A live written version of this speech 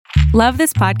Love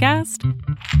this podcast?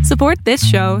 Support this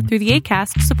show through the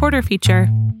Acast supporter feature.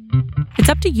 It's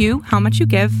up to you how much you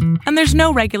give, and there's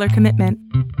no regular commitment.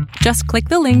 Just click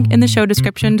the link in the show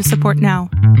description to support now.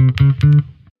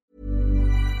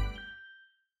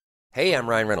 Hey, I'm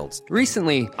Ryan Reynolds.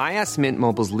 Recently, I asked Mint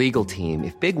Mobile's legal team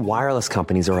if big wireless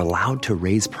companies are allowed to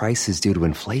raise prices due to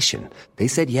inflation. They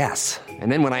said yes.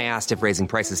 And then when I asked if raising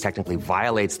prices technically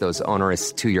violates those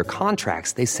onerous two-year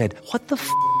contracts, they said, "What the f***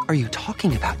 are you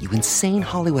talking about, you insane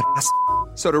Hollywood ass?"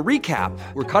 So to recap,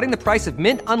 we're cutting the price of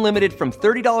Mint Unlimited from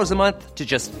 $30 a month to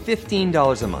just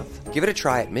 $15 a month. Give it a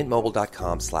try at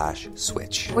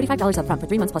mintmobile.com/switch. $45 up front for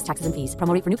 3 months plus taxes and fees.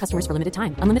 Promo rate for new customers for limited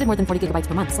time. Unlimited more than 40 gigabytes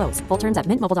per month. Slows full terms at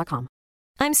mintmobile.com.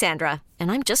 I'm Sandra, and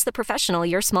I'm just the professional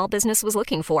your small business was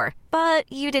looking for.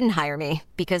 But you didn't hire me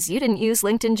because you didn't use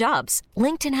LinkedIn Jobs.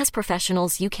 LinkedIn has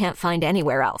professionals you can't find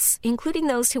anywhere else, including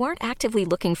those who aren't actively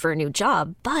looking for a new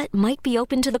job, but might be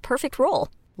open to the perfect role,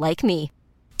 like me.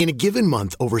 In a given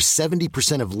month, over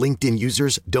 70% of LinkedIn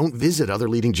users don't visit other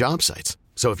leading job sites.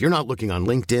 So if you're not looking on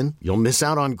LinkedIn, you'll miss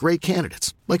out on great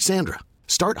candidates like Sandra.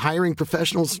 Start hiring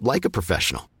professionals like a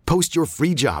professional. Post your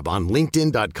free job on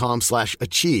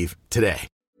linkedin.com/achieve today.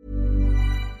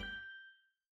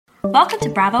 Welcome to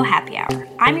Bravo Happy Hour.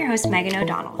 I'm your host, Megan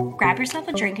O'Donnell. Grab yourself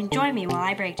a drink and join me while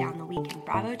I break down the week in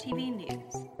Bravo TV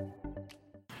news.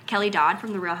 Kelly Dodd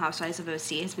from The Real Housewives of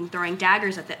OC has been throwing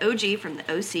daggers at the OG from the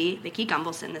OC, Vicki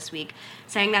Gunvalson, this week,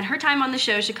 saying that her time on the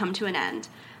show should come to an end.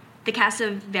 The cast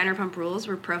of Vanderpump Rules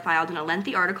were profiled in a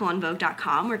lengthy article on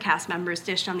Vogue.com where cast members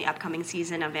dished on the upcoming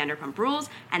season of Vanderpump Rules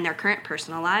and their current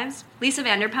personal lives. Lisa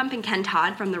Vanderpump and Ken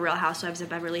Todd from The Real Housewives of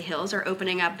Beverly Hills are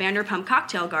opening up Vanderpump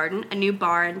Cocktail Garden, a new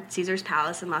bar in Caesars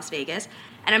Palace in Las Vegas,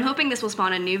 and I'm hoping this will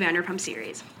spawn a new Vanderpump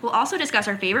series. We'll also discuss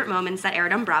our favorite moments that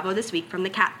aired on Bravo this week, from the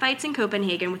catfights in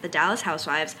Copenhagen with the Dallas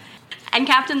Housewives and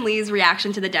Captain Lee's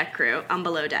reaction to the deck crew on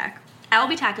Below Deck. I will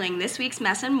be tackling this week's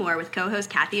mess and more with co-host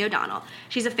Kathy O'Donnell.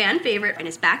 She's a fan favorite and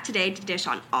is back today to dish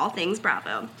on all things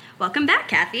Bravo. Welcome back,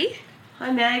 Kathy. Hi,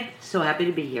 Meg. So happy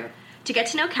to be here. To get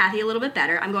to know Kathy a little bit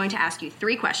better, I'm going to ask you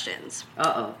 3 questions.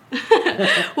 Uh-oh.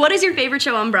 What is your favorite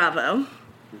show on Bravo?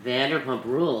 Vanderpump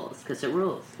Rules, because it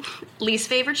rules. Least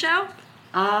favorite show?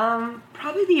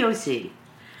 Probably the OC.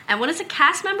 And what is a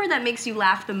cast member that makes you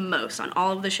laugh the most on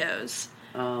all of the shows?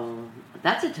 Oh,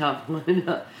 that's a tough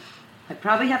one. I'd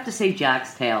probably have to say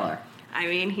Jax Taylor. I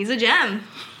mean, he's a gem.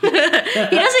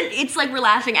 It's like we're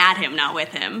laughing at him, not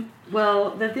with him. Well,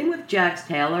 the thing with Jax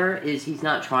Taylor is he's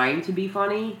not trying to be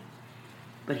funny,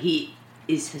 but he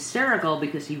is hysterical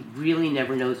because he really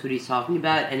never knows what he's talking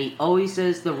about, and he always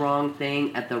says the wrong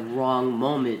thing at the wrong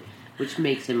moment, which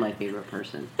makes him my favorite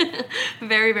person.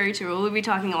 Very, very true. We'll be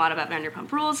talking a lot about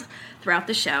Vanderpump Rules throughout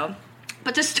the show.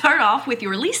 But to start off with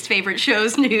your least favorite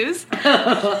show's news.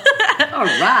 All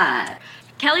right.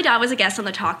 Kelly Dodd was a guest on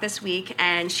The Talk this week,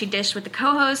 and she dished with the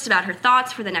co-host about her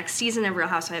thoughts for the next season of Real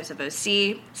Housewives of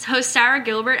OC. Host Sarah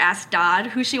Gilbert asked Dodd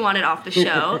who she wanted off the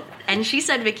show, and she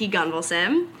said Vicki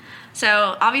Gunvalson.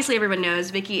 So obviously everyone knows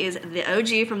Vicki is the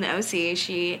OG from the OC.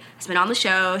 She has been on the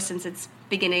show since its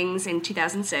beginnings in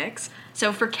 2006.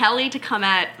 So for Kelly to come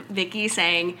at Vicki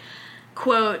saying,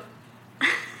 quote,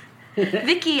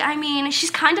 Vicki, I mean, she's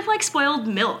kind of like spoiled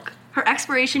milk. Her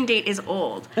expiration date is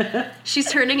old. She's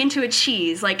turning into a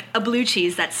cheese, like a blue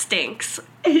cheese that stinks.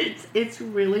 It's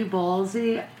really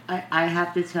ballsy, I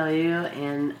have to tell you.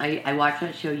 And I watched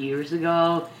that show years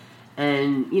ago.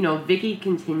 And, you know, Vicki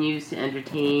continues to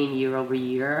entertain year over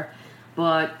year.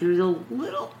 But there's a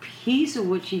little piece of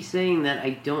what she's saying that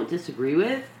I don't disagree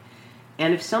with.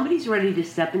 And if somebody's ready to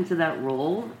step into that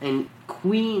role and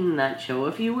queen that show,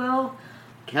 if you will,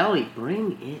 Kelly,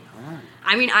 bring it on.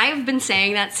 I mean, I've been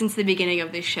saying that since the beginning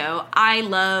of this show. I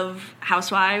love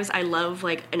Housewives. I love,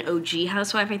 like, an OG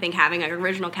housewife. I think having, like,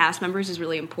 original cast members is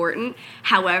really important.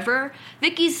 However,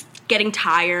 Vicki's getting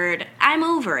tired. I'm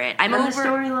over it. I'm over the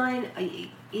storyline.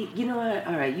 You know what?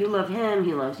 All right, you love him.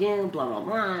 He loves you. Blah, blah,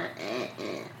 blah.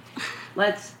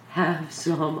 Let's have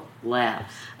some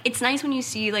laughs. It's nice when you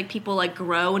see, like, people, like,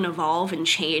 grow and evolve and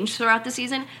change throughout the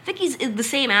season. Vicki's the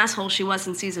same asshole she was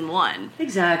in season 1.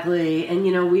 Exactly. And,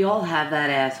 you know, we all have that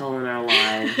asshole in our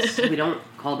lives. We don't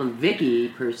call them Vicki,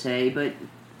 per se, but,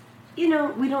 you know,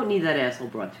 we don't need that asshole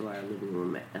brought to our living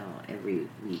room every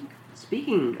week.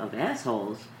 Speaking of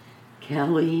assholes,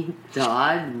 Kelly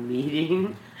Dodd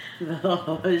meeting the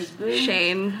husband.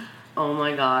 Shane. Oh,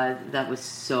 my God. That was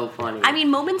so funny. I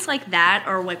mean, moments like that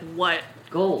are, like, what...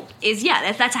 Gold.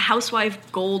 That's a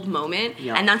housewife gold moment,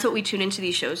 yep. And that's what we tune into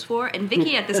these shows for. And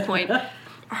Vicki, at this point,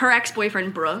 her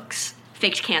ex-boyfriend Brooks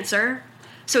faked cancer,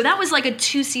 so that was like a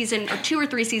 2 or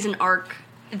 3 season arc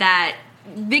that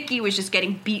Vicky was just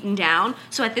getting beaten down.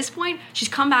 So at this point, she's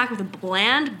come back with a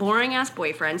bland, boring-ass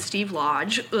boyfriend, Steve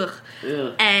Lodge. Ugh.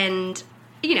 And,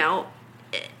 you know,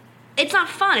 it's not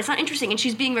fun. It's not interesting. And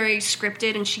she's being very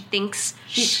scripted, and she thinks...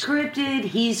 She's scripted.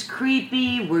 He's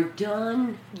creepy. We're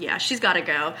done. Yeah, she's got to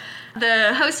go.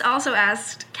 The host also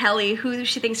asked Kelly who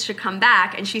she thinks should come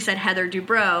back, and she said Heather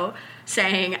Dubrow,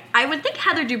 saying, I would think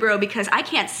Heather Dubrow because I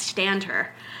can't stand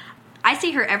her. I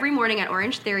see her every morning at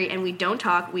Orange Theory, and we don't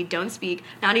talk, we don't speak,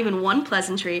 not even one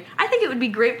pleasantry. I think it would be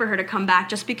great for her to come back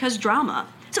just because drama.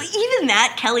 So even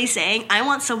that, Kelly saying, I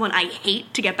want someone I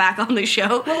hate to get back on the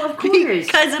show. Well, of course.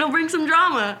 Because it'll bring some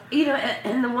drama. You know,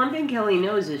 and the one thing Kelly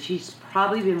knows is she's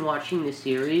probably been watching the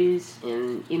series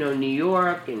in, you know, New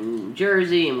York and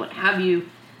Jersey and what have you.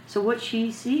 So what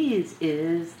she sees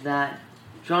is that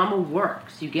drama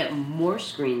works. You get more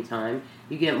screen time,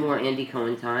 you get more Andy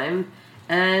Cohen time,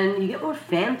 and you get more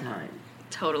fan time.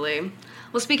 Totally.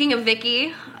 Well, speaking of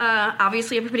Vicky,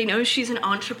 obviously everybody knows she's an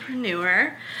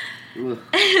entrepreneur.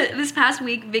 This past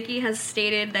week, Vicky has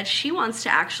stated that she wants to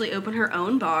actually open her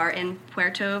own bar in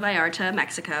Puerto Vallarta,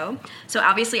 Mexico. So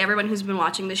obviously everyone who's been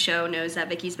watching the show knows that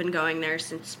Vicky's been going there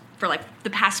for like the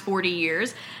past 40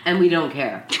 years. And we don't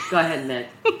care. Go ahead, Nick.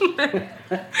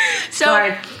 So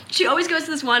Sorry. She always goes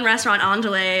to this one restaurant,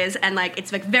 Andales, and like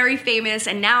it's like very famous.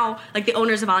 And now like the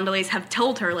owners of Andales have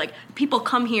told her like people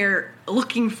come here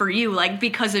looking for you, like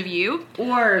because of you.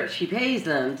 Or she pays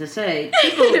them to say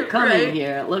people come Right. in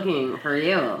here looking for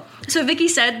you. So Vicky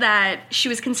said that she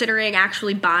was considering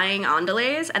actually buying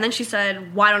Andales, and then she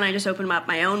said, "Why don't I just open up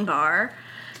my own bar?"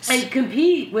 And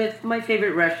compete with my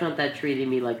favorite restaurant that treated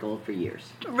me like gold for years.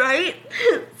 Right?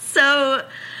 So,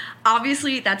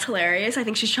 obviously, that's hilarious. I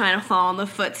think she's trying to follow in the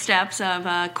footsteps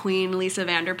of Queen Lisa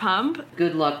Vanderpump.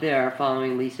 Good luck there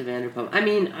following Lisa Vanderpump. I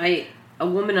mean, a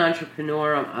woman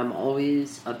entrepreneur, I'm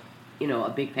always a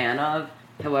big fan of.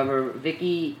 However,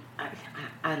 Vicky,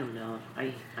 I don't know.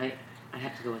 I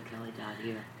have to go with Kelly Dodd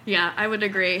here. Yeah, I would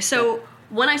agree. So,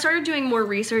 when I started doing more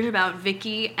research about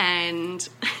Vicky and...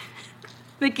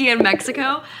 Vicky in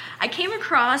Mexico, I came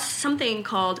across something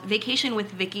called Vacation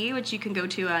with Vicky, which you can go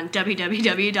to on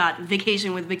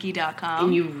www.vacationwithvicky.com.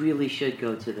 And you really should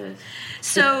go to this.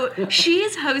 So she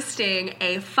is hosting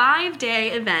a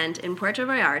 5-day event in Puerto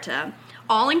Vallarta,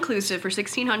 all-inclusive for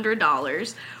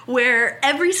 $1,600, where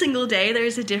every single day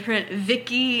there's a different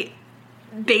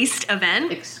Vicky-based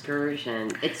event. Excursion.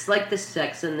 It's like the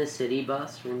Sex and the City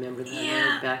bus. Remember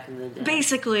that back in the day?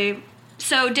 Basically.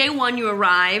 So day 1 you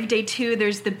arrive, day 2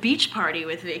 there's the beach party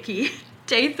with Vicky,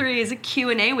 day 3 is a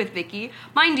Q&A with Vicky.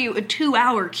 Mind you, a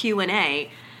 2-hour Q&A.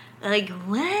 Like,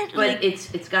 what? But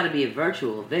it's got to be a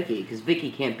virtual Vicky, because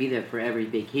Vicky can't be there for every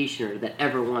vacationer that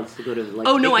ever wants to go to like.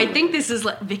 Oh no, I Vicky think Land. this is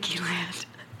like Vicky Land.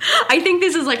 I think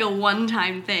this is like a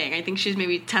one-time thing. I think she's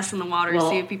maybe testing the water to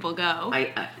see if people go.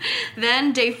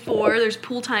 Then day 4, there's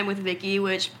pool time with Vicky,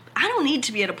 which I don't need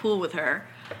to be at a pool with her.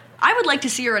 I would like to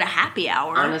see her at a happy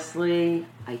hour. Honestly,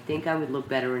 I think I would look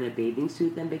better in a bathing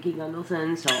suit than Vicky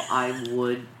Gunvalson, so I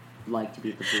would like to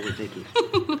be at the pool with Vicky.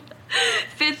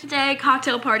 5th day,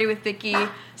 cocktail party with Vicky.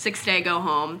 6th day, go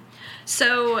home.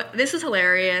 So this is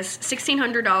hilarious.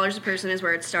 $1,600 a person is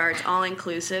where it starts, all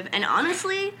inclusive. And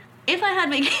honestly, if I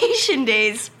had vacation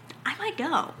days, I might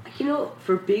go. You know,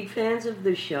 for big fans of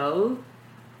the show,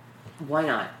 why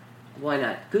not? Why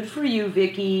not? Good for you,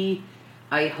 Vicky.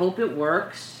 I hope it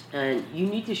works. And you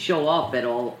need to show up at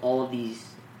all of these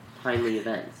timely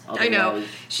events. I know.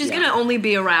 She's going to only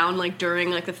be around like during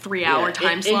like the 3-hour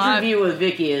time slot. Interview with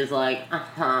Vicky is like,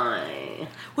 hi.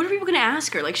 What are people going to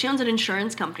ask her? Like, she owns an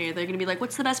insurance company. They're going to be like,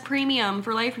 what's the best premium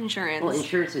for life insurance? Well,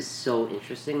 insurance is so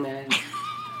interesting, Meg.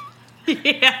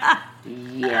 Yeah.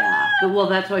 Yeah. Well,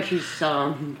 that's why she's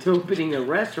opening a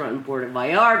restaurant in Puerto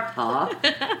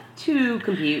Vallarta to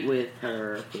compete with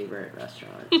her favorite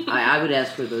restaurant. I would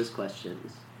ask her those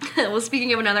questions. Well,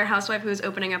 speaking of another housewife who's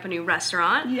opening up a new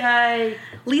restaurant. Yay!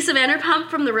 Lisa Vanderpump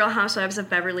from The Real Housewives of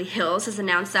Beverly Hills has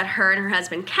announced that her and her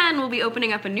husband Ken will be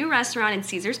opening up a new restaurant in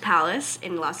Caesars Palace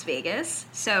in Las Vegas.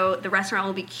 So the restaurant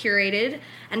will be curated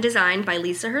and designed by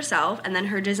Lisa herself, and then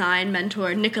her design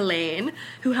mentor, Nick Lane,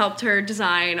 who helped her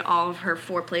design all of her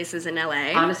 4 places in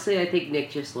LA. Honestly, I think Nick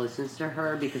just listens to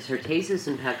her because her taste is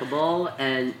impeccable,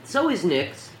 and so is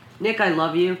Nick's. Nick, I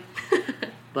love you.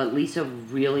 But Lisa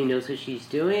really knows what she's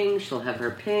doing. She'll have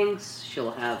her pinks.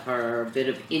 She'll have her bit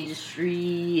of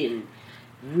industry and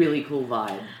really cool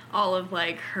vibe. All of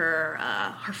like her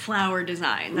flower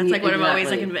design. That's like what I've always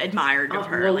like admired of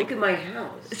her. Well, like, look at my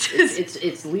house.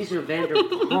 It's Lisa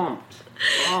Vanderpump.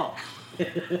 Oh.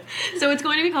 So it's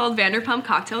going to be called Vanderpump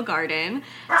Cocktail Garden.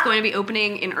 It's going to be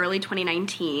opening in early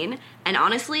 2019. And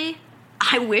honestly,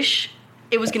 I wish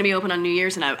it was going to be open on New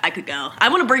Year's, and I could go. I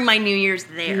want to bring my New Year's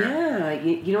there. Yeah,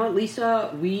 you know what,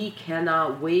 Lisa? We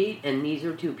cannot wait, and these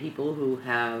are two people who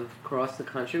have crossed the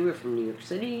country. We're from New York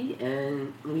City,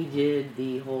 and we did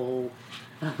the whole...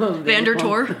 Vander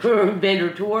Tour.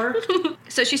 Vander Tour.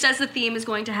 So she says the theme is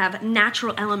going to have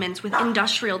natural elements with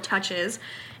industrial touches.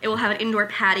 It will have an indoor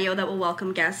patio that will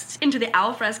welcome guests into the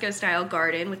alfresco-style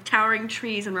garden with towering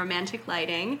trees and romantic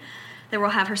lighting. They will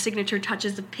have her signature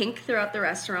touches of pink throughout the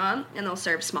restaurant, and they'll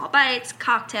serve small bites,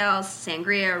 cocktails,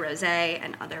 sangria, rosé,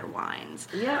 and other wines.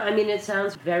 Yeah, I mean, it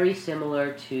sounds very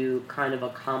similar to kind of a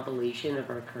compilation of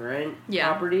her current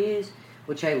properties,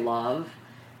 which I love.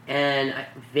 And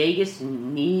Vegas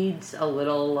needs a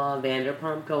little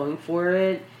Vanderpump going for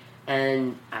it.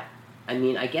 And I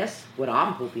mean, I guess what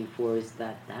I'm hoping for is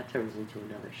that turns into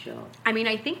another show. I mean,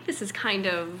 I think this is kind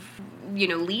of,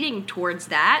 leading towards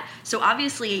that. So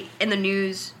obviously, in the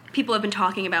news, people have been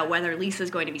talking about whether Lisa's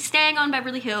going to be staying on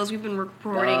Beverly Hills. We've been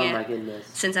reporting it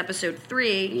since episode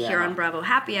 3 here on Bravo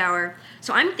Happy Hour.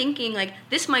 So I'm thinking,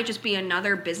 this might just be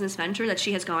another business venture that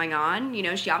she has going on.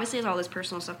 She obviously has all this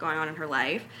personal stuff going on in her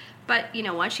life. But you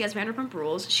know what? She has Vanderpump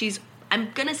Rules.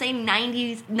 I'm going to say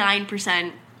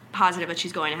 99% positive that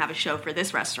she's going to have a show for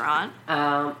this restaurant.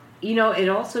 It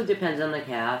also depends on the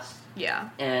cast. Yeah.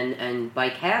 And by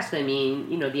cast, I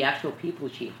mean, the actual people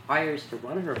she hires to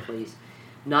run her place.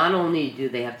 Not only do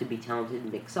they have to be talented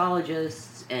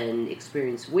mixologists and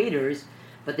experienced waiters,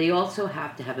 but they also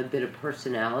have to have a bit of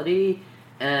personality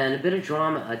and a bit of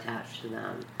drama attached to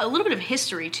them. A little bit of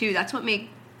history, too. That's what made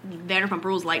Vanderpump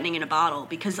Rules lightning in a bottle,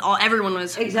 because everyone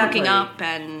was hooking up.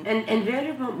 And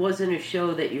Vanderpump wasn't a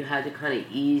show that you had to kind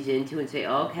of ease into and say,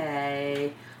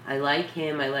 okay, I like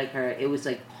him, I like her. It was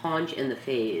like punch in the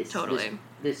face. Totally.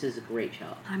 This is a great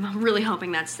show. I'm really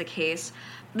hoping that's the case.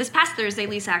 This past Thursday,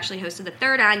 Lisa actually hosted the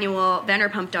 3rd annual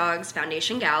Vanderpump Dogs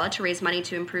Foundation Gala to raise money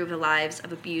to improve the lives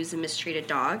of abused and mistreated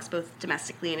dogs, both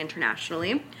domestically and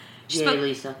internationally.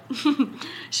 Lisa.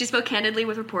 She spoke candidly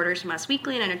with reporters from Us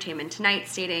Weekly and Entertainment Tonight,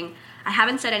 stating, "I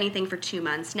haven't said anything for 2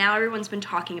 months. Now everyone's been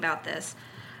talking about this.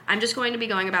 I'm just going to be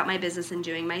going about my business and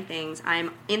doing my things.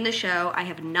 I'm in the show. I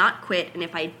have not quit, and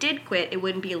if I did quit, it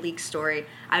wouldn't be a leaked story.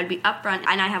 I would be upfront,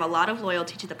 and I have a lot of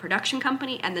loyalty to the production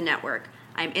company and the network.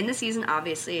 I'm in the season,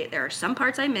 obviously. There are some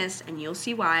parts I missed, and you'll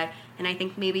see why, and I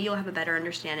think maybe you'll have a better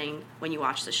understanding when you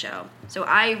watch the show." So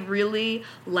I really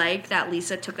like that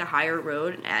Lisa took the higher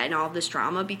road in all of this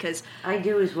drama, because... I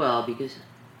do as well, because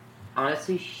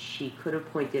honestly, she could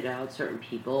have pointed out certain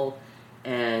people,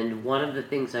 and one of the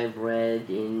things I've read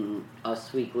in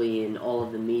Us Weekly and all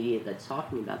of the media that's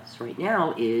talking about this right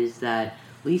now is that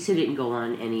Lisa didn't go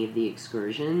on any of the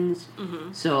excursions.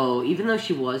 Mm-hmm. So even though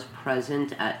she was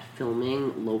present at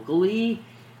filming locally,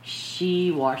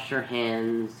 she washed her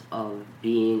hands of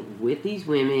being with these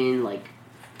women,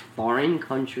 foreign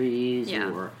countries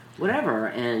or whatever,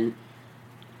 and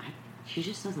she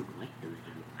just doesn't like them anymore.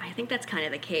 I think that's kind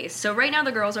of the case. So right now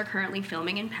the girls are currently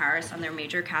filming in Paris on their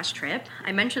major cast trip.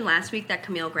 I mentioned last week that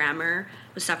Camille Grammer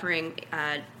was suffering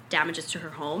damages to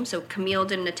her home. So Camille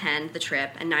didn't attend the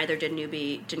trip, and neither did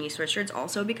newbie Denise Richards,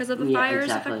 also because of the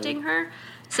fires affecting her.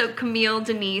 So Camille,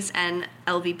 Denise, and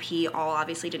LVP all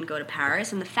obviously didn't go to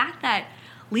Paris. And the fact that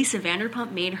Lisa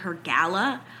Vanderpump made her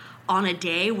gala on a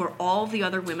day where all the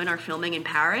other women are filming in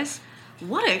Paris,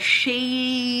 what a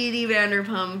shady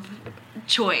Vanderpump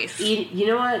choice. You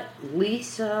know what?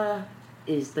 Lisa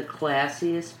is the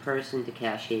classiest person to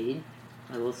cash shade.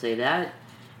 I will say that.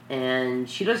 And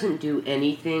she doesn't do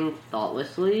anything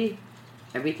thoughtlessly.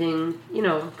 Everything,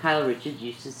 Kyle Richards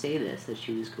used to say this, that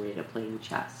she was great at playing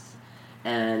chess.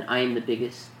 And I am the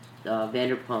biggest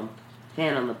Vanderpump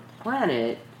fan on the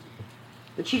planet.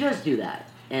 But she does do that.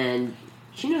 And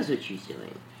she knows what she's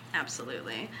doing.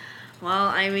 Absolutely. Well,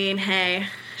 I mean, hey,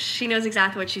 she knows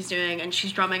exactly what she's doing, and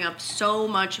she's drumming up so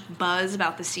much buzz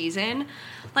about the season.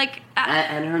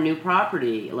 And her new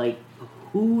property.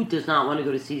 Who does not want to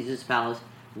go to Caesar's Palace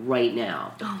right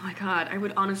now? Oh my God, I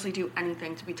would honestly do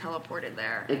anything to be teleported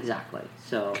there. Exactly.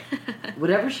 So,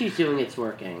 whatever she's doing, it's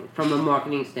working from a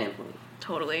marketing standpoint.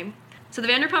 Totally. So the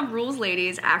Vanderpump Rules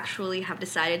ladies actually have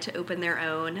decided to open their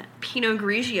own Pinot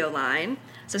Grigio line.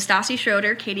 So Stassi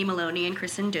Schroeder, Katie Maloney, and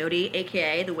Kristen Doty,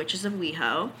 a.k.a. the Witches of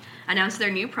WeHo, announced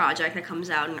their new project that comes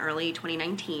out in early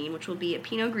 2019, which will be a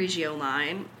Pinot Grigio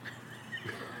line.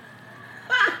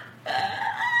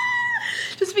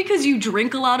 Just because you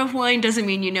drink a lot of wine doesn't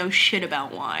mean you know shit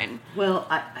about wine. Well,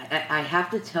 I have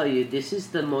to tell you, this is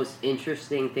the most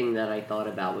interesting thing that I thought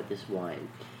about with this wine.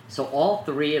 So all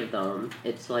 3 of them,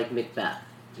 it's like Macbeth.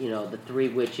 The 3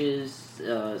 witches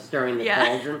stirring the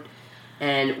cauldron.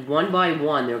 And one by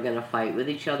one, they're going to fight with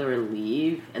each other and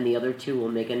leave, and the other two will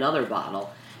make another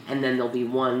bottle. And then there'll be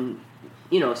one,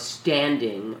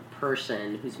 standing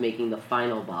person who's making the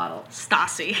final bottle.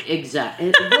 Stassi. Exactly.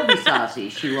 It will be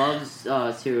Stassi. She loves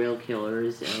serial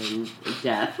killers and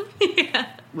death,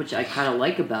 which I kind of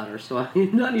like about her, so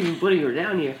I'm not even putting her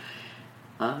down here.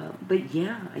 But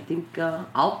yeah, I think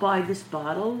I'll buy this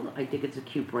bottle. I think it's a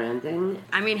cute branding.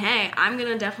 I mean, hey, I'm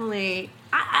gonna definitely...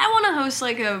 I want to host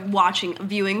like a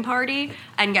viewing party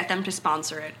and get them to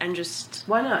sponsor it and just...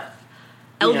 Why not?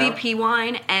 LVP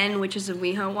wine, which is a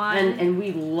WeHo wine. And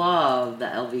we love the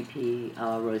LVP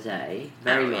rosé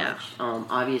very much.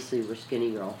 Obviously, we're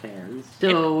Skinny Girl fans.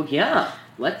 So, yeah,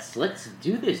 let's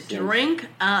do this. Drink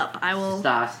up. I will...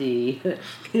 Stassi.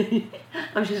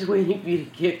 I'm just waiting for you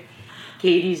to kick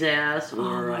Katie's ass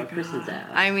or Kristen's ass.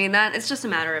 I mean, it's just a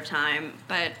matter of time,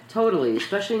 but... Totally,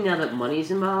 especially now that money's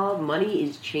involved. Money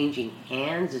is changing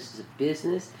hands. This is a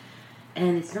business.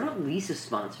 And it's not a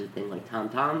Lisa-sponsored thing like Tom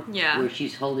Tom, where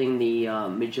she's holding the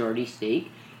majority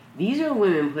stake. These are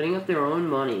women putting up their own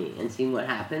money and seeing what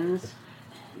happens.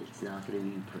 It's not going to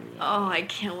be pretty. Oh, I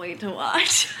can't wait to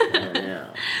watch. I know.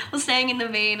 Well, staying in the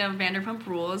vein of Vanderpump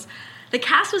Rules, the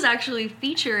cast was actually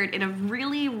featured in a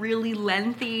really, really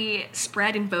lengthy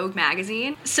spread in Vogue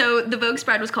magazine. So the Vogue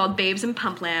spread was called Babes in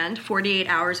Pumpland, 48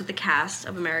 Hours with the Cast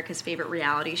of America's Favorite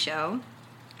Reality Show.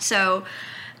 So...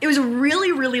 it was a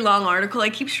really, really long article. I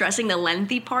keep stressing the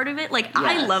lengthy part of it. Like,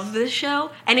 I love this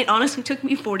show, and it honestly took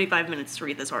me 45 minutes to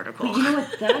read this article. But you know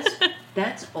what?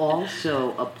 That's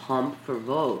also a pump for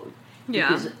Vogue. Yeah.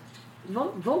 Because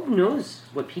Vogue knows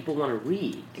what people want to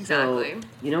read. Exactly. So,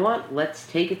 you know what? Let's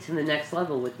take it to the next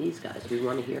level with these guys. We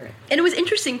want to hear it. And it was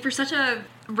interesting for such a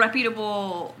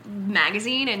reputable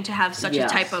magazine and to have such a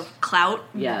type of clout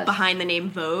behind the name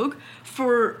Vogue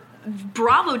for...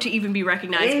 Bravo to even be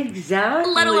recognized.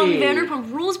 Exactly. Let alone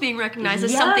Vanderpump Rules being recognized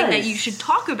as something that you should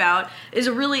talk about is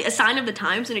a sign of the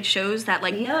times, and it shows that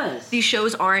these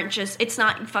shows aren't just, it's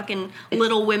not fucking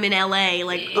Little Women LA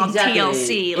on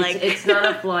TLC. It's not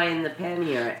a fly in the pan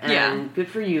here. And good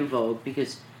for you, Vogue,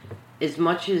 because as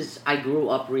much as I grew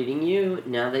up reading you,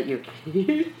 now that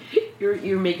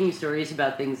you're making stories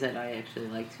about things that I actually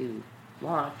like to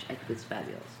watch, I think it's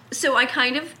fabulous. So I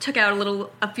kind of took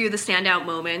out a few of the standout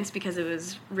moments because it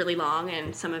was really long,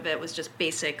 and some of it was just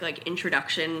basic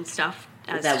introduction stuff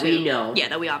we know. Yeah,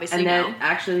 that we obviously know. And that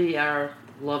actually our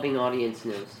loving audience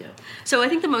knows too. So I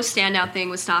think the most standout thing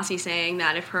was Stassi saying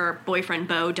that if her boyfriend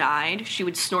Beau died, she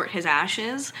would snort his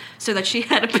ashes so that she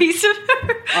had a piece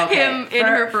of him in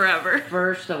her forever.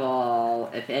 First of all,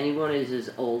 if anyone is as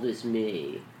old as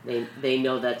me, they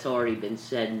know that's already been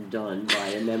said and done by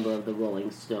a member of the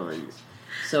Rolling Stones.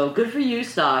 So good for you,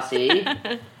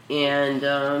 Stassi. And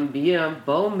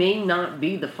Beau may not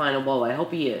be the final Beau. I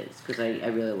hope he is, because I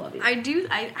really love you. I do.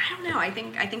 I don't know. I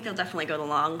think they'll definitely go the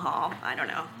long haul. I don't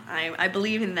know. I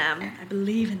believe in them. I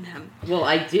believe in them. Well,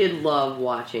 I did love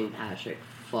watching Patrick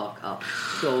fuck up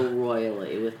so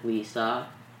royally with Lisa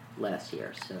last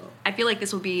year, so... I feel like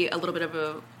this will be a little bit of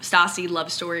a Stassi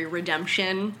love story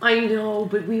redemption. I know,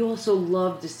 but we also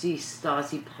love to see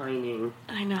Stassi pining.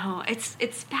 I know. It's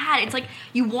bad. It's like,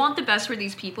 you want the best for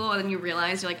these people, and then you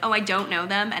realize, you're like, oh, I don't know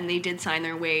them, and they did sign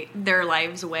their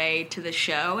lives away to the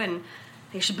show, and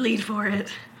they should bleed for it.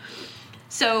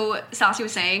 So, Stassi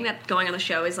was saying that going on the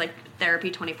show is like therapy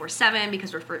 24/7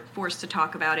 because we're forced to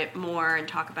talk about it more and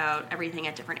talk about everything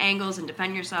at different angles and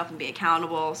defend yourself and be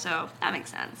accountable, so that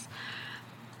makes sense.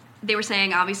 They were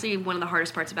saying, obviously, one of the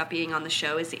hardest parts about being on the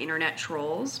show is the internet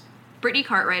trolls. Brittany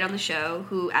Cartwright on the show,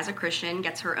 who, as a Christian,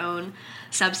 gets her own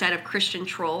subset of Christian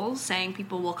trolls, saying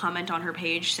people will comment on her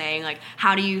page saying,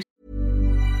 how do you...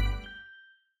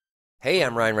 Hey,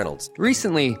 I'm Ryan Reynolds.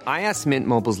 Recently, I asked Mint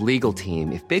Mobile's legal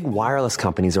team if big wireless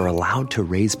companies are allowed to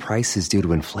raise prices due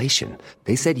to inflation.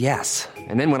 They said yes.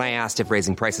 And then when I asked if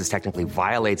raising prices technically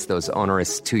violates those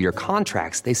onerous two-year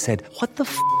contracts, they said, what the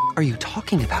f*** are you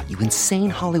talking about, you insane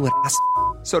Hollywood ass f-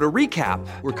 So to recap,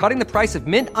 we're cutting the price of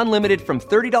Mint Unlimited from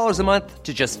 $30 a month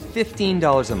to just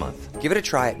 $15 a month. Give it a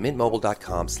try at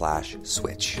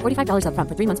mintmobile.com/switch. $45 up front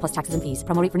for 3 months plus taxes and fees.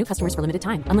 Promo rate for new customers for limited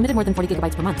time. Unlimited more than 40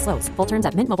 gigabytes per month. Slows full terms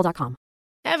at mintmobile.com.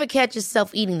 Ever catch yourself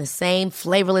eating the same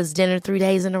flavorless dinner 3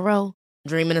 days in a row?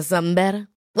 Dreaming of something better?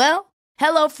 Well,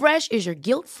 HelloFresh is your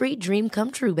guilt-free dream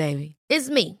come true, baby. It's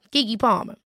me, Keke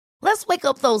Palmer. Let's wake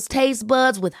up those taste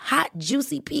buds with hot,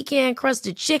 juicy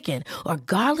pecan-crusted chicken or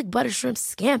garlic butter shrimp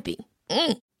scampi.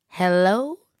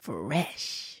 Hello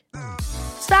Fresh.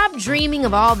 Stop dreaming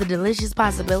of all the delicious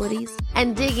possibilities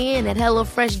and dig in at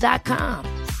HelloFresh.com.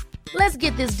 Let's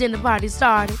get this dinner party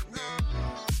started.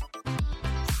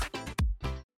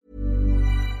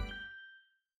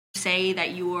 say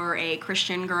that you're a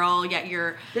Christian girl, yet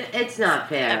you're... It's not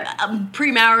fair.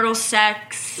 Premarital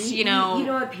sex, you know... You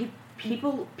know what,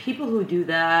 people who do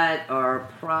that are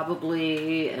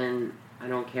probably, and I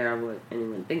don't care what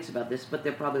anyone thinks about this, but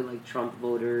they're probably like Trump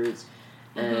voters,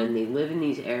 and they live in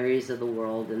these areas of the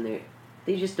world, and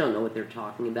they just don't know what they're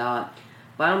talking about.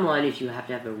 Bottom line is you have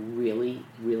to have a really,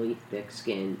 really thick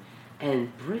skin.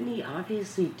 And Britney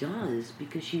obviously does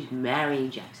because she's marrying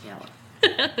Jack Taylor.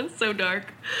 So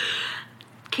dark.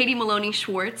 Katie Maloney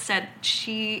Schwartz said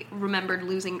she remembered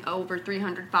losing over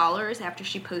 300 followers after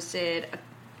she posted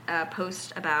a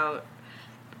post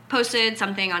posted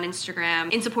something on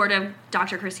Instagram in support of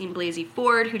Dr. Christine Blasey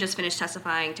Ford, who just finished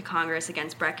testifying to Congress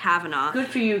against Brett Kavanaugh. Good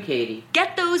for you, Katie.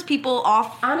 Get those people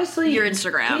off your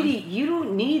Instagram. Katie, you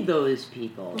don't need those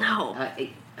people. No.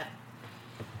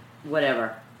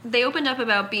 Whatever. They opened up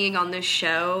about being on this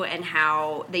show and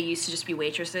how they used to just be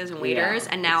waitresses and waiters,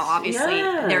 and now obviously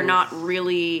they're not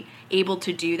really able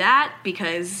to do that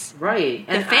because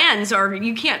the fans are...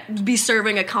 You can't be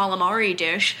serving a calamari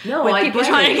dish with people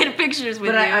trying to get pictures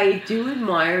with you. But I do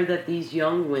admire that these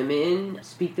young women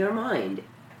speak their mind.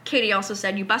 Katie also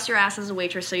said, you bust your ass as a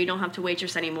waitress so you don't have to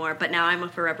waitress anymore, but now I'm a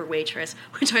forever waitress,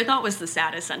 which I thought was the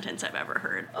saddest sentence I've ever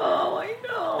heard. Oh, I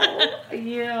know.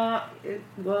 Yeah.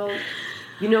 Well...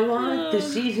 You know what? The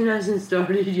season hasn't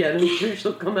started yet. I'm sure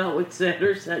she'll come out with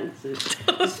sadder sentences.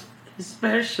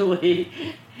 Especially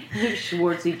if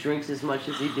Schwartzy drinks as much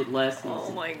as he did last season.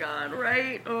 Oh my god,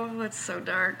 right? Oh, that's so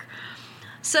dark.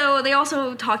 So they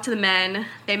also talked to the men.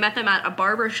 They met them at a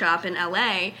barber shop in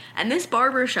LA. And this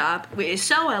barber shop is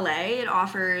so LA, it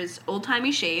offers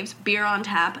old-timey shaves, beer on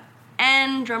tap,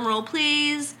 and, drumroll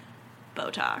please,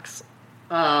 Botox.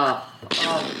 Oh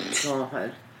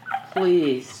God.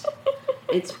 Please.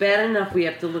 It's bad enough we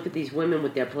have to look at these women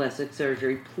with their plastic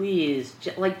surgery. Please.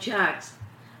 Like, Jax,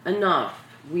 enough.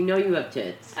 We know you have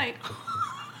tits. I know.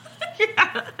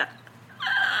 Yeah.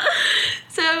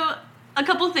 So, a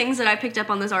couple things that I picked up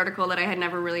on this article that I had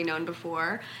never really known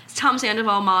before. Tom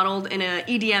Sandoval modeled in an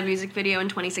EDM music video in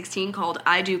 2016 called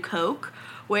I Do Coke,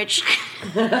 which...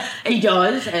 he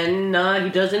does, and he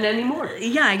doesn't anymore.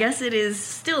 Yeah, I guess it is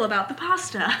still about the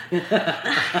pasta.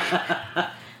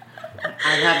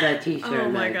 I have that t-shirt. Oh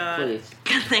my god. Please.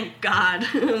 Thank God.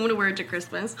 I'm going to wear it to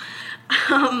Christmas.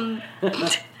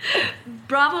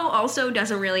 Bravo also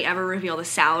doesn't really ever reveal the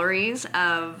salaries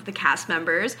of the cast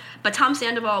members, but Tom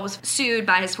Sandoval was sued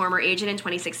by his former agent in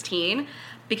 2016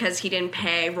 because he didn't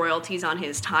pay royalties on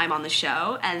his time on the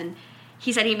show, and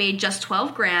he said he made just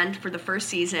 $12,000 for the first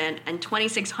season and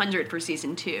 $2,600 for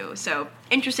season 2. So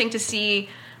interesting to see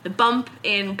the bump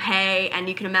in pay, and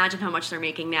you can imagine how much they're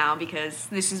making now because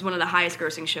this is one of the highest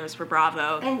grossing shows for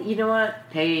Bravo. And you know what?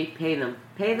 Pay them.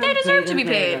 Pay them. They deserve to be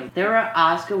paid. Them. There are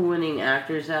Oscar-winning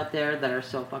actors out there that are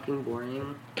so fucking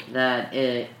boring that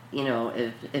if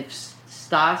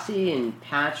Stassi and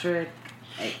Patrick,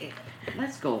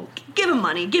 let's go. Give him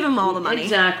money. Give him all the money.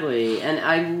 Exactly. And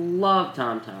I love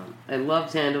Tom. I love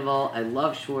Sandoval. I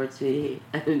love Schwartzy.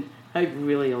 And I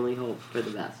really only hope for the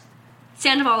best.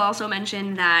 Sandoval also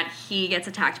mentioned that he gets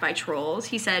attacked by trolls.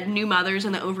 He said new mothers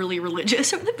and the overly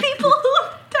religious are the people who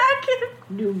attack him.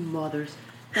 New mothers.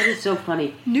 That is so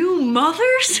funny. New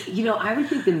mothers? You know, I would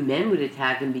think the men would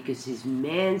attack him because his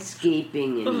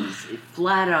manscaping and his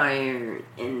flat iron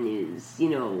and his,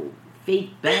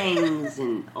 fake bangs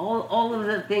and all of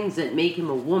the things that make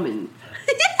him a woman.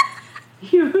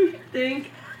 You would think?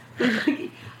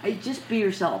 Just be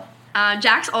yourself.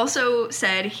 Jax also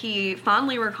said he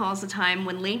fondly recalls the time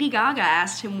when Lady Gaga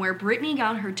asked him where Britney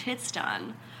got her tits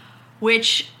done.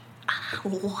 Which,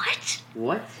 what?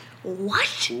 What?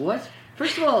 What? What?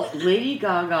 First of all, Lady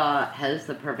Gaga has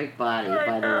the perfect body,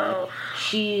 by the way.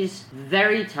 She's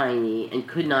very tiny and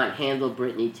could not handle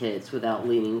Britney tits without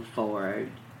leaning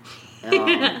forward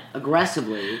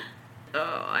aggressively.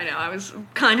 Oh, I know. I was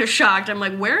kind of shocked. I'm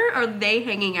like, where are they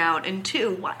hanging out? And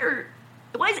two,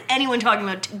 why is anyone talking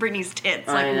about Britney's tits?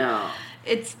 Like, I know.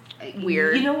 It's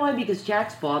weird. You know why? Because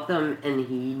Jax bought them, and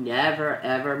he never,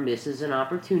 ever misses an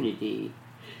opportunity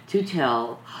to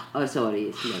tell us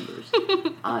audience members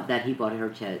that he bought her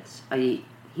tits. He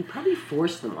probably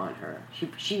forced them on her.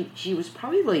 She was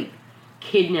probably, like,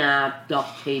 kidnapped,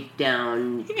 duct taped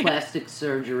down, plastic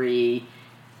surgery.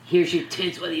 Here's your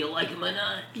tits, whether you like them or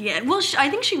not. Yeah, well, I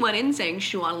think she went in saying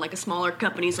she wanted, like, a smaller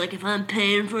company. It's like, if I'm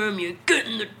paying for them, you're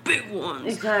getting the big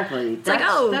ones. Exactly.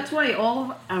 That's why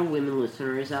all of our women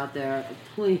listeners out there,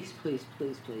 please, please,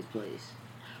 please, please, please,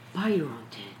 buy your own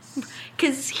tits.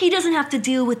 Because he doesn't have to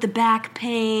deal with the back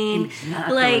pain.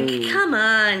 Exactly. Like, come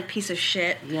on, piece of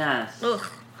shit. Yes. Ugh.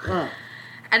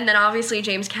 And then obviously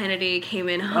James Kennedy came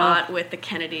in hot with the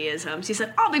Kennedyisms. He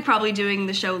said, I'll be probably doing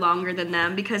the show longer than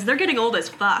them because they're getting old as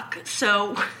fuck.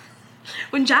 So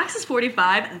when Jax is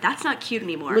 45, that's not cute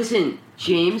anymore. Listen,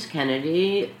 James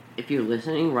Kennedy, if you're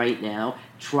listening right now,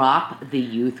 drop the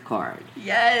youth card.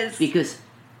 Yes. Because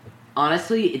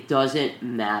honestly, it doesn't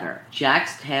matter.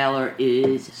 Jax Taylor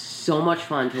is so much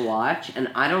fun to watch, and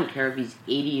I don't care if he's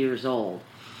 80 years old.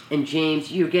 And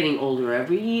James, you're getting older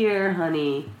every year,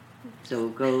 honey. So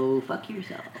go fuck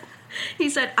yourself. He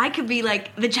said, I could be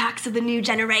like the Jax of the new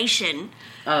generation.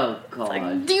 Oh, God.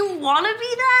 Like, do you want to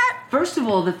be that? First of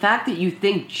all, the fact that you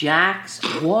think Jax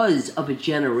was of a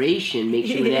generation makes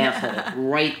you an asshole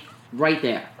right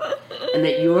there. And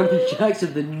that you're the Jax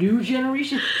of the new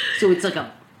generation? So it's like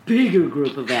a bigger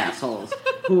group of assholes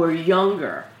who are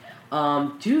younger.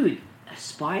 Dude,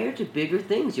 aspire to bigger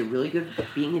things. You're really good at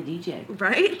being a DJ.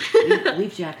 Right?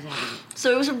 Leave Jax out of it.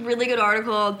 So it was a really good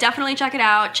article. Definitely check it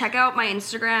out. Check out my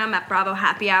Instagram at Bravo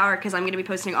Happy Hour because I'm going to be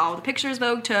posting all the pictures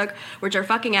Vogue took, which are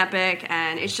fucking epic,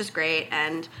 and it's just great.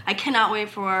 And I cannot wait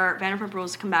for Vanderpump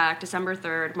Rules to come back December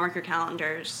 3rd. Mark your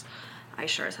calendars. I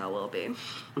sure as hell will be.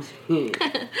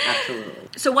 Absolutely.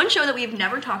 So one show that we've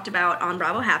never talked about on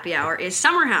Bravo Happy Hour is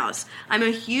Summer House. I'm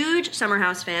a huge Summer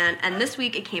House fan, and this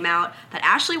week it came out that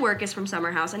Ashley Workus from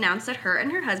Summer House announced that her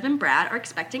and her husband Brad are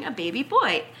expecting a baby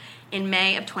boy in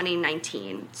May of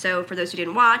 2019. So for those who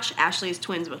didn't watch, Ashley is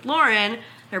twins with Lauren.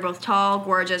 They're both tall,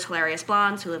 gorgeous, hilarious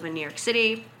blondes who live in New York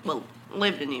City. Well,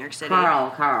 lived in New York City.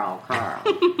 Carl.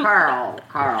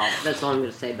 That's all I'm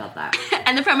going to say about that.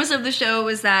 And the premise of the show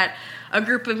was that a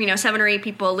group of, 7 or 8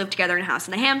 people live together in a house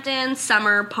in the Hamptons,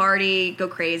 summer, party, go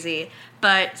crazy.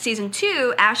 But season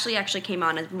 2, Ashley actually came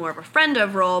on as more of a friend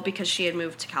of role because she had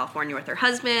moved to California with her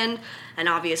husband, and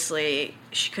obviously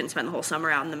she couldn't spend the whole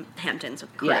summer out in the Hamptons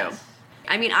with the crew. Yes.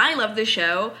 I mean, I love the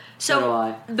show. So do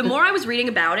I. The more I was reading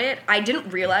about it, I didn't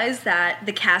realize that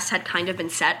the cast had kind of been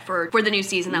set for the new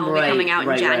season that will be coming out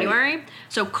in January. Right.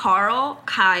 So Carl,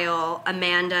 Kyle,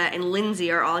 Amanda, and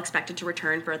Lindsay are all expected to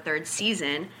return for a 3rd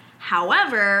season.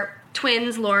 However,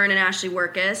 twins Lauren and Ashley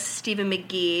Workus, Stephen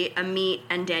McGee, Amit,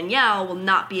 and Danielle will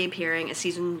not be appearing as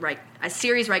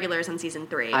series regulars on season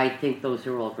 3. I think those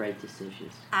are all great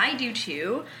decisions. I do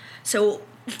too. So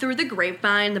through the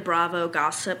grapevine, the Bravo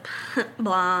gossip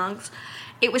blogs,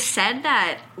 it was said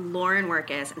that Lauren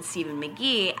Workus and Stephen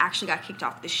McGee actually got kicked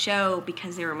off the show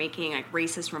because they were making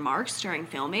racist remarks during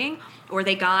filming, or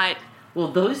they got... Well,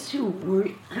 those two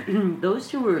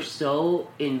were so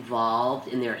involved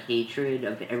in their hatred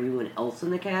of everyone else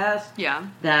in the cast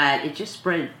that it just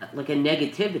spread like a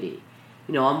negativity.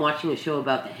 I'm watching a show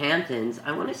about the Hamptons.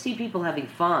 I want to see people having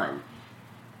fun.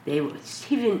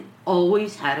 Stephen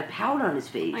always had a pout on his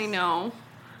face. I know.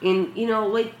 And,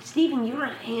 Stephen, you're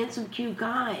a handsome, cute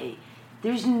guy.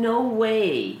 There's no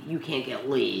way you can't get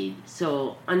laid.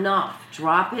 So, enough.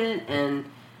 Drop it, and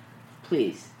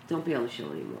please, don't be on the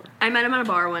show anymore. I met him at a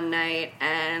bar one night,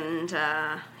 and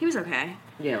he was okay.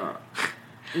 Yeah.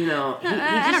 He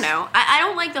I don't know. I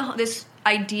don't like this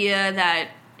idea that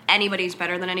anybody's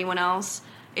better than anyone else.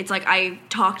 It's like I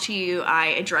talk to you, I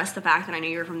address the fact that I know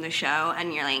you're from the show,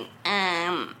 and you're like,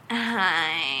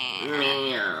 hi.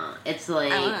 Yeah. It's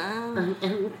like,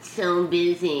 I'm so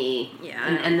busy. Yeah.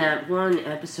 And that one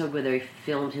episode where they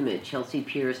filmed him at Chelsea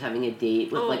Piers having a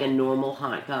date with like a normal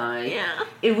hot guy. Yeah.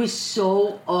 It was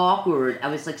so awkward. I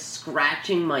was like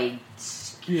scratching my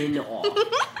skin off.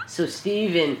 So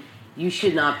Steven, you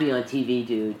should not be on TV,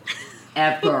 dude.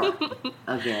 Ever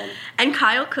again. And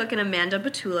Kyle Cook and Amanda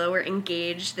Batula were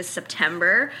engaged this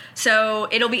September. So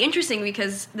it'll be interesting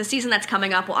because the season that's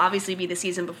coming up will obviously be the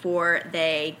season before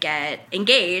they get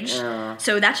engaged.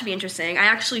 So that should be interesting. I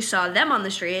actually saw them on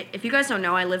the street. If you guys don't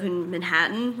know, I live in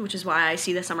Manhattan, which is why I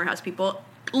see the Summer House people.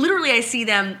 Literally, I see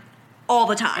them all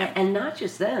the time. And not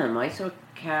just them. I saw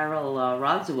Carol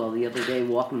Rodswell the other day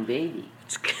walking baby.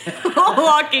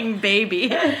 Walking baby.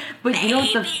 But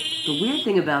baby. The weird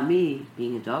thing about me,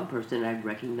 being a dog person, I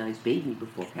recognize baby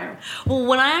before Carol. Well,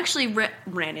 when I actually when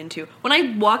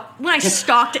I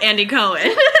stalked Andy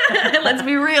Cohen, let's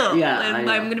be real. Yeah, I'm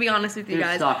going to be honest with you There's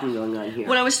guys. Stalking going on here.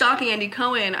 When I was stalking Andy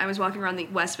Cohen, I was walking around the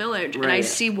West Village, and I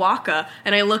see Waka,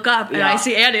 and I look up, and I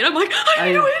see Andy, and I'm like,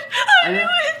 I knew it!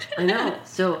 I know.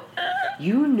 So,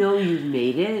 you've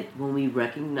made it when we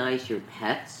recognize your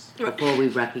pets before we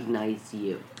recognize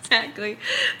you. Exactly.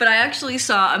 But I actually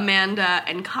saw Amanda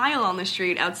and Kyle on the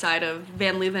street outside of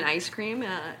Van Leeuwen Ice Cream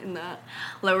in the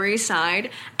Lower East Side,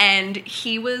 and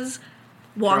he was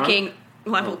walking...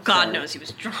 Drunk? Well, God knows he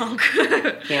was drunk.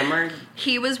 Cameron?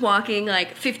 He was walking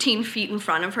 15 feet in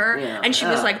front of her, and she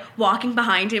was walking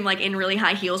behind him in really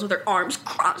high heels with her arms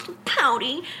crossed and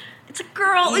pouty. It's a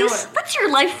girl. You know That's your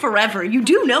life forever. You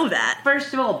do know that.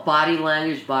 First of all, body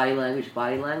language, body language,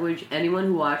 body language. Anyone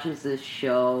who watches this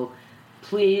show,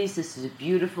 please, this is a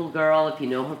beautiful girl. If you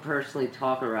know her personally,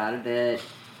 talk her out of it.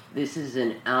 This is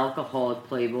an alcoholic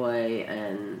playboy,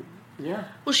 and yeah.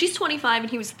 Well, she's 25 and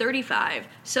he was 35.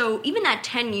 So even that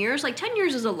 10 years, 10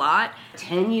 years is a lot.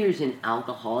 10 years in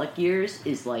alcoholic years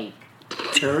is like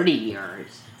 30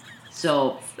 years.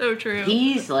 So true.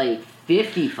 He's like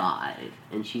 55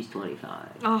 and she's 25.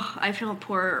 Oh, I feel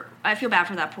bad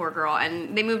for that poor girl.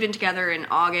 And they moved in together in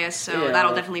August, so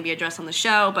that'll definitely be addressed on the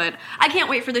show. But I can't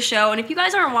wait for the show. And if you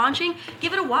guys aren't watching,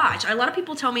 give it a watch. A lot of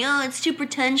people tell me, oh, it's too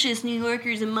pretentious, New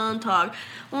Yorkers and Montauk.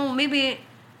 Well, maybe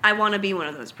I want to be one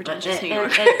of those pretentious New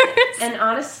Yorkers. And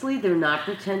honestly, they're not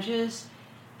pretentious.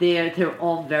 They're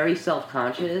all very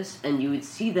self-conscious, and you would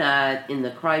see that in the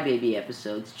Crybaby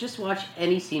episodes. Just watch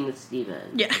any scene with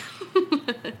Steven. Yeah.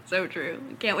 So true.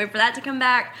 Can't wait for that to come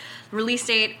back. Release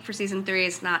date for season 3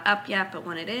 is not up yet, but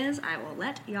when it is, I will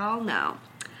let y'all know.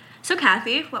 So,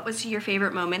 Kathy, what was your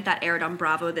favorite moment that aired on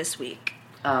Bravo this week?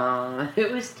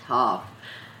 It was tough.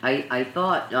 I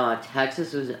thought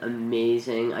Texas was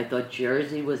amazing. I thought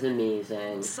Jersey was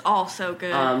amazing. It's all so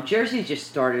good. Jersey just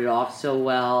started off so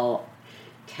well.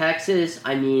 Texas,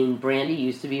 I mean, Brandy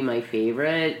used to be my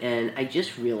favorite, and I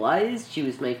just realized she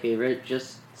was my favorite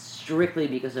just strictly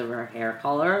because of her hair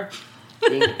color.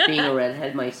 Being a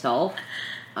redhead myself,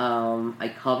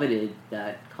 I coveted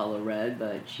that color red,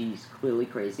 but she's clearly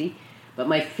crazy. But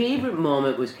my favorite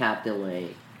moment was Captain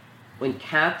Lee. When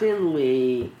Captain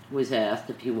Lee was asked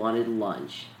if he wanted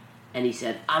lunch, and he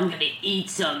said, I'm going to eat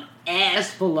some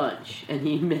ass for lunch. And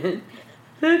he meant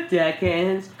the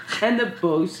deckhands and the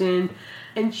bosun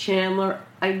and Chandler.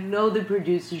 I know the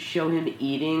producers show him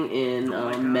eating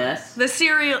in Mess. The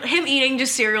cereal, him eating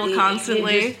just cereal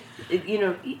constantly.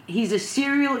 He's a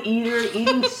cereal eater,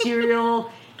 eating cereal.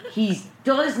 He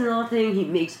does nothing. He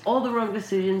makes all the wrong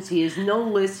decisions. He has no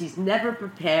list. He's never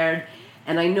prepared.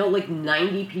 And I know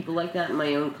 90 people like that in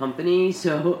my own company,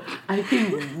 so I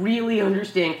can really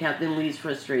understand Captain Lee's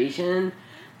frustration.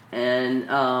 And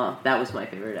that was my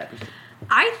favorite episode.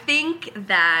 I think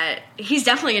that he's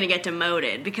definitely going to get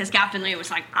demoted because Captain Lee was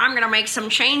like, I'm going to make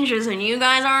some changes and you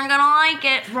guys aren't going to like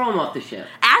it. Throw him off the ship.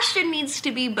 Ashton needs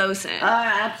to be bosun.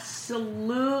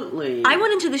 Absolutely. I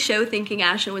went into the show thinking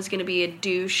Ashton was going to be a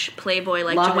douche playboy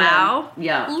like Love Joao. Him.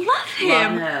 Yeah. Love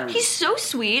him. He's so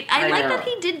sweet. I like that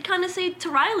he did kind of say to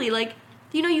Riley,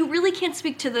 you really can't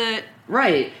speak to the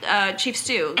Chief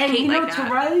Stew. And to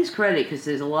Riley's credit, because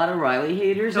there's a lot of Riley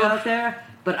haters out there,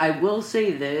 but I will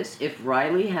say this, if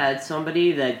Riley had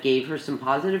somebody that gave her some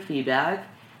positive feedback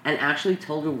and actually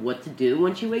told her what to do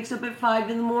when she wakes up at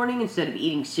 5 in the morning instead of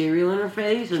eating cereal in her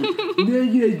face and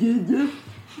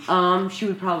she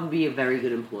would probably be a very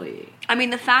good employee. I mean,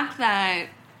 the fact that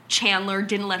Chandler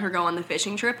didn't let her go on the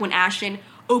fishing trip when Ashton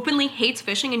openly hates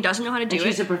fishing and doesn't know how to do it.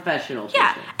 She's a professional fisher.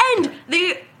 Yeah, and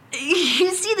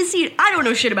you see the scene. I don't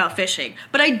know shit about fishing,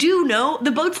 but I do know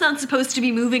the boat's not supposed to be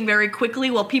moving very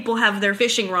quickly while people have their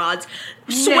fishing rods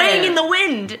swaying in the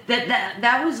wind.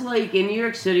 That was like in New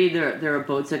York City. There are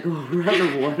boats that go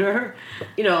around the water.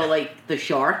 Like the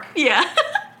Shark. Yeah.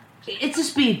 It's a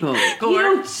speedboat. You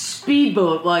don't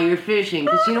speedboat while you're fishing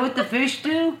because you know what the fish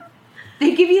do?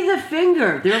 They give you the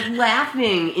finger. They're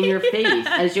laughing in your face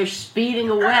as you're speeding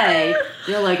away.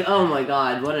 They're like, oh my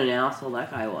God, what an asshole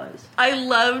that guy was. I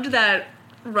loved that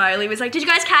Riley was like, did you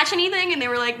guys catch anything? And they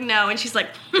were like, no. And she's like,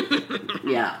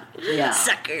 yeah.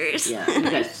 Suckers. Yeah, you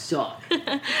guys suck.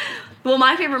 Well,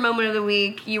 my favorite moment of the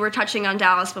week, you were touching on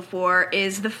Dallas before,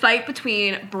 is the fight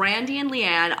between Brandy and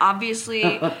Leanne.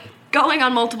 Obviously, going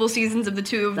on multiple seasons of the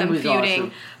two of them feuding.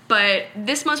 Awesome. But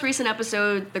this most recent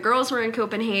episode, the girls were in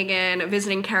Copenhagen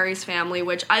visiting Carrie's family,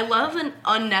 which I love an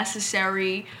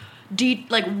unnecessary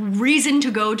reason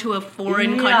to go to a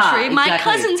foreign country. My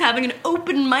cousin's having an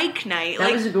open mic night.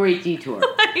 That was a great detour.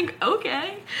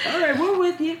 Okay. All right, we're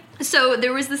with you. So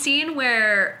there was the scene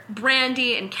where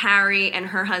Brandy and Carrie and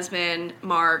her husband,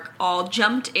 Mark, all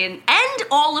jumped in, and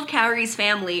all of Carrie's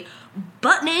family,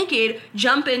 butt naked,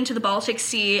 jump into the Baltic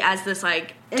Sea as this,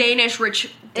 Danish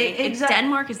rich...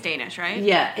 Denmark is Danish, right?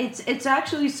 Yeah, it's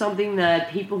actually something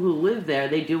that people who live there,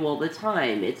 they do all the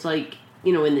time. It's like,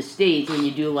 in the States when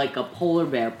you do a polar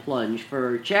bear plunge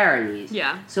for charities.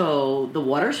 Yeah. So the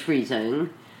water's freezing.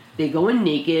 They go in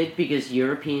naked because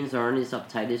Europeans aren't as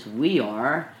uptight as we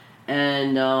are.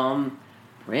 And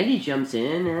Brandy jumps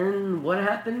in, and what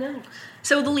happened next?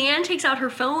 So the Leanne takes out her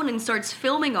phone and starts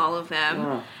filming all of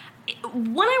them.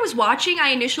 When I was watching, I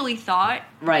initially thought,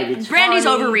 it's Brandy's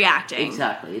funny. overreacting.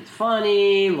 Exactly. It's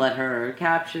funny. Let her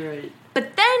capture it.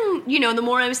 But then, you know, the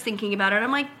more I was thinking about it,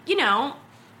 I'm like, you know,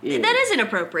 that is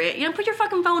inappropriate. You know, put your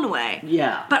fucking phone away.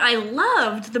 Yeah. But I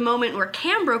loved the moment where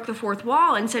Cam broke the fourth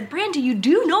wall and said, Brandy, you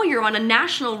do know you're on a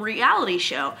national reality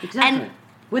show. Exactly. And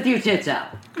with your tits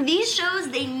out. these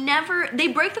shows, they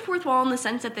break the fourth wall in the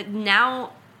sense that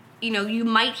now, you know, you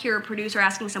might hear a producer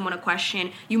asking someone a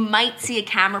question. You might see a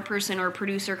camera person or a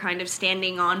producer kind of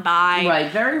standing on by.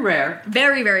 Right, very rare.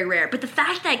 Very, very rare. But the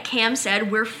fact that Cam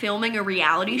said we're filming a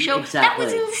reality show, exactly.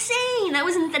 that was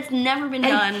insane. That's never been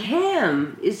done. And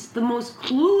Cam is the most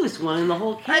clueless one in the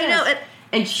whole cast. I know.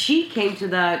 And she came to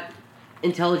that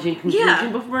intelligent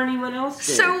conclusion before anyone else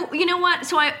did. So, you know what?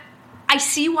 So I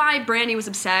see why Brandy was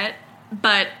upset,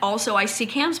 but also I see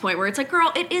Cam's point where it's like,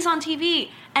 girl, it is on TV.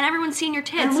 And everyone's seen your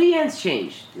tits. And Leanne's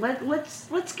changed.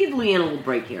 Let's give Leanne a little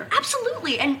break here.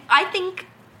 Absolutely. And I think,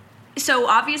 so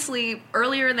obviously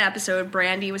earlier in the episode,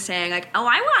 Brandy was saying like, oh,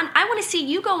 I want to see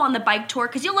you go on the bike tour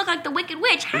because you look like the Wicked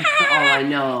Witch. Oh, I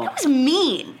know. That was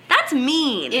mean. That's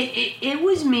mean. It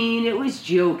was mean. It was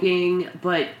joking.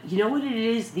 But you know what it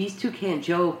is? These two can't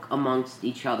joke amongst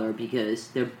each other because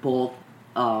they're both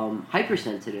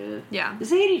hypersensitive. Yeah. They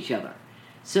hate each other.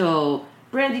 So...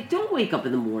 Brandy, don't wake up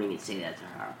in the morning and say that to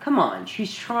her. Come on,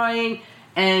 she's trying.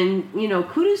 And, you know,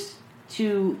 kudos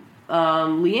to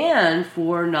Leanne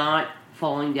for not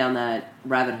falling down that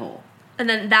rabbit hole. And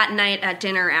then that night at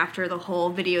dinner after the whole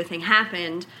video thing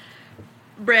happened,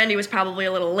 Brandy was probably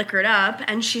a little liquored up,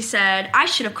 and she said, I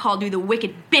should have called you the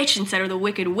Wicked Bitch instead of the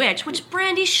Wicked Witch, which,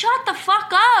 Brandy, shut the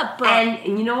fuck up!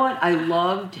 And you know what? I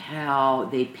loved how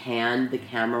they panned the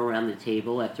camera around the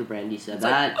table after Brandy said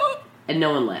that, and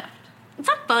no one laughed. It's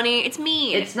not funny. It's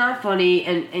mean. It's not funny.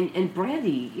 And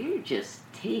Brandy, you're just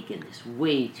taking this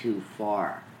way too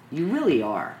far. You really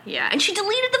are. Yeah, and she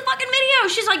deleted the fucking video.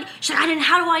 She's like,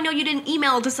 how do I know you didn't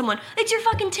email it to someone? It's your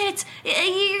fucking tits.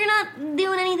 You're not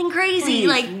doing anything crazy. Please,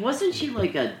 like, wasn't she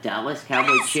like a Dallas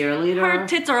Cowboy cheerleader? Her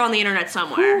tits are on the internet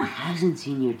somewhere. Who hasn't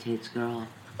seen your tits, girl?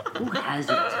 Who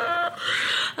hasn't?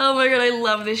 Oh my god, I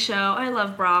love this show. I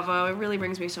love Bravo. It really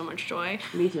brings me so much joy.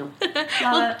 Me too.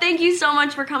 Well, thank you so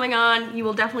much for coming on. You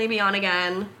will definitely be on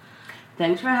again.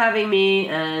 Thanks for having me,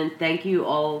 and thank you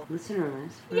all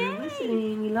listeners for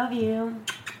listening. We love you.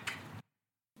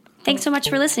 Thanks so much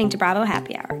for listening to Bravo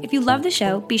Happy Hour. If you love the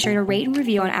show, be sure to rate and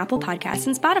review on Apple Podcasts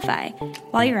and Spotify.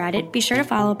 While you're at it, be sure to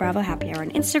follow Bravo Happy Hour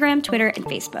on Instagram, Twitter, and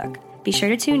Facebook. Be sure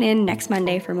to tune in next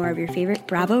Monday for more of your favorite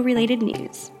Bravo-related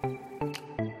news.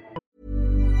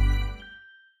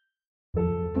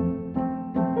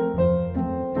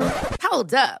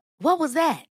 Hold up. What was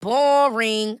that?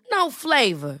 Boring. No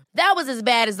flavor. That was as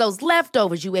bad as those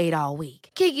leftovers you ate all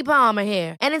week. Keke Palmer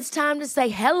here, and it's time to say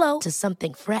hello to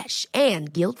something fresh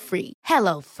and guilt-free.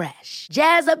 HelloFresh.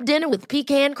 Jazz up dinner with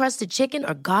pecan-crusted chicken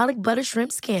or garlic butter shrimp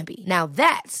scampi. Now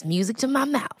that's music to my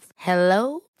mouth.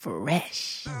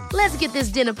 HelloFresh. Let's get this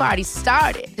dinner party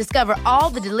started. Discover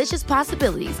all the delicious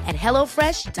possibilities at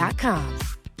HelloFresh.com.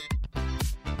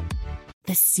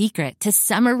 The secret to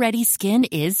summer-ready skin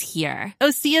is here.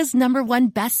 Osea's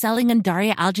 #1 best-selling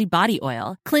Undaria Algae Body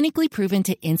Oil, clinically proven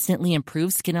to instantly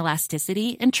improve skin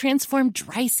elasticity and transform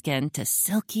dry skin to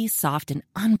silky, soft, and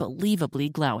unbelievably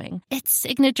glowing. Its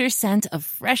signature scent of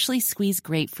freshly squeezed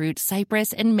grapefruit,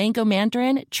 cypress, and mango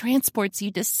mandarin transports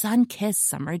you to sun-kissed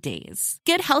summer days.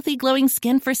 Get healthy, glowing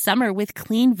skin for summer with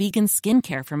clean, vegan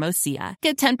skincare from Osea.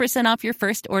 Get 10% off your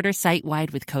first order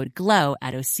site-wide with code GLOW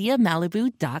at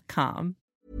OseaMalibu.com.